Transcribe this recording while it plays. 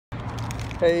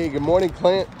Hey, good morning,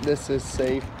 Clint. This is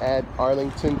Safe at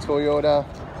Arlington Toyota.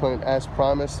 Clint, as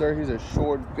promised, sir, here's a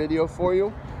short video for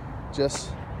you.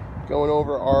 Just going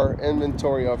over our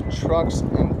inventory of trucks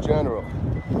in general.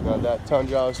 Now, that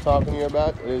Tundra I was talking to you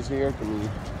about is here. Give me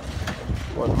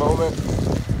one moment.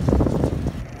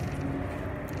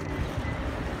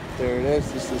 There it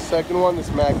is. This is the second one.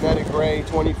 This magnetic gray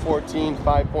 2014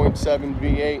 5.7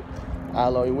 V8.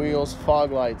 Alloy wheels,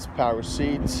 fog lights, power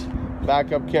seats,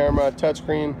 backup camera,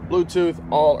 touchscreen, Bluetooth,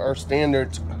 all are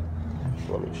standard.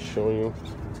 Let me show you.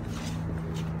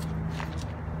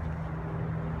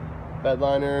 Bed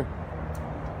liner,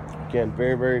 again,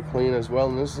 very, very clean as well.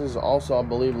 And this is also, I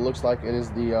believe, it looks like it is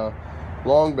the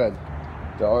long bed.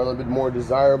 They are a little bit more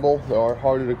desirable. They are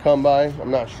harder to come by.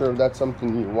 I'm not sure if that's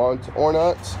something you want or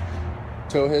not.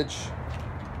 Tow hitch.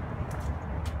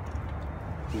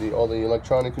 All the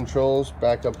electronic controls,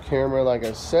 backup camera, like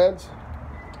I said.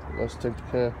 Let's take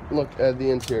a look at the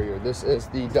interior. This is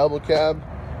the double cab,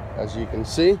 as you can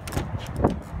see.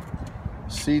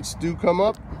 Seats do come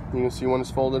up. You can see one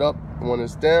is folded up, one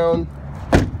is down.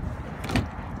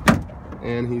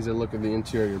 And here's a look at the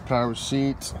interior. Power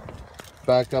seat,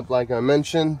 backup, like I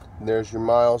mentioned. There's your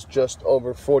miles, just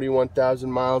over 41,000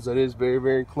 miles. That is very,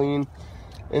 very clean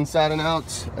inside and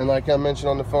out. And like I mentioned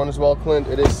on the phone as well, Clint,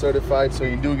 it is certified, so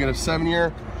you do get a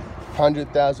 7-year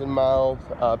 100,000 mile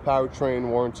powertrain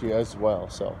warranty as well.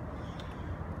 So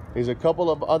there's a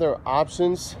couple of other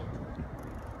options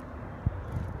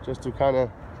just to kind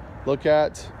of look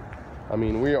at. I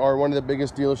mean, we are one of the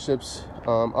biggest dealerships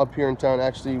up here in town.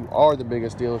 Actually are the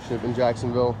biggest dealership in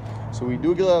Jacksonville, so we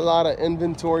do get a lot of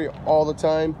inventory all the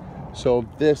time. So if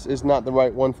this is not the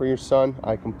right one for your son,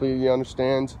 I completely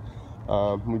understand.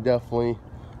 We definitely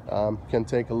can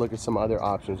take a look at some other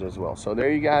options as well. So there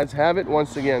you guys have it.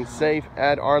 Once again, Safe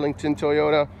at Arlington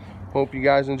Toyota. Hope you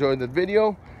guys enjoyed the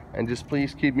video, and just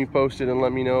please keep me posted and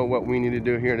let me know what we need to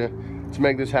do here to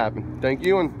make this happen. Thank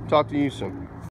you, and talk to you soon.